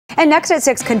And next at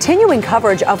 6, continuing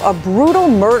coverage of a brutal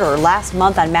murder last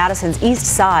month on Madison's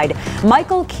east side.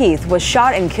 Michael Keith was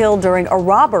shot and killed during a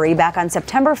robbery back on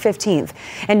September 15th.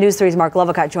 And News 3's Mark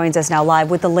Lovicott joins us now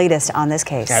live with the latest on this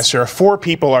case. Yes, sir. 4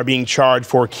 people are being charged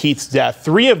for Keith's death.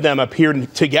 3 of them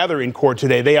appeared together in court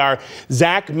today. They are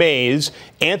Zach Mays,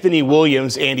 Anthony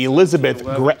Williams, and Elizabeth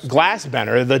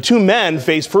Glassbender. The 2 men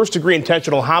face first-degree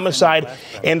intentional homicide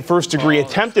and first-degree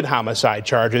attempted homicide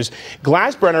charges.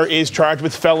 Glassbender is charged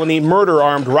with felony murder,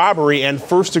 armed robbery, and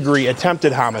first-degree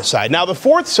attempted homicide. Now, the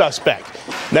 4th suspect,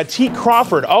 Nateek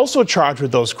Crawford, also charged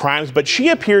with those crimes, but she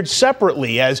appeared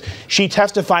separately as she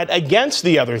testified against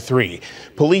the other 3.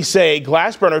 Police say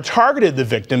Glassbender targeted the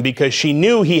victim because she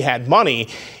knew he had money,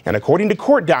 and according to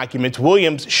court documents,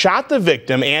 Williams shot the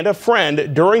victim and a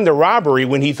friend during the robbery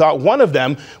when he thought one of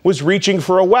them was reaching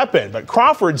for a weapon. But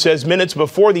Crawford says minutes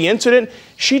before the incident,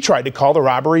 she tried to call the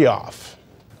robbery off.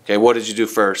 Okay, what did you do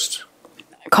first?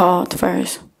 I called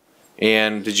first.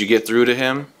 And did you get through to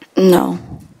him? No.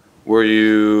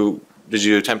 Did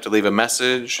you attempt to leave a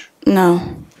message?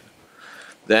 No.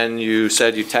 Then you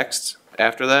said you text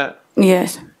after that?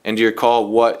 Yes. And do you recall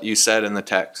what you said in the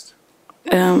text?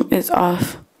 It's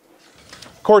off.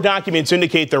 Court documents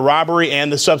indicate the robbery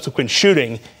and the subsequent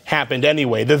shooting happened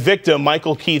anyway. The victim,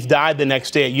 Michael Keith, died the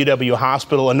next day at UW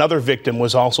Hospital. Another victim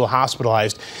was also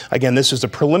hospitalized. Again, this is a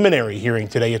preliminary hearing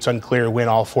today. It's unclear when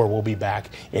all 4 will be back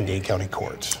in Dane County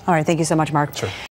courts. All right. Thank you so much, Mark. Sure.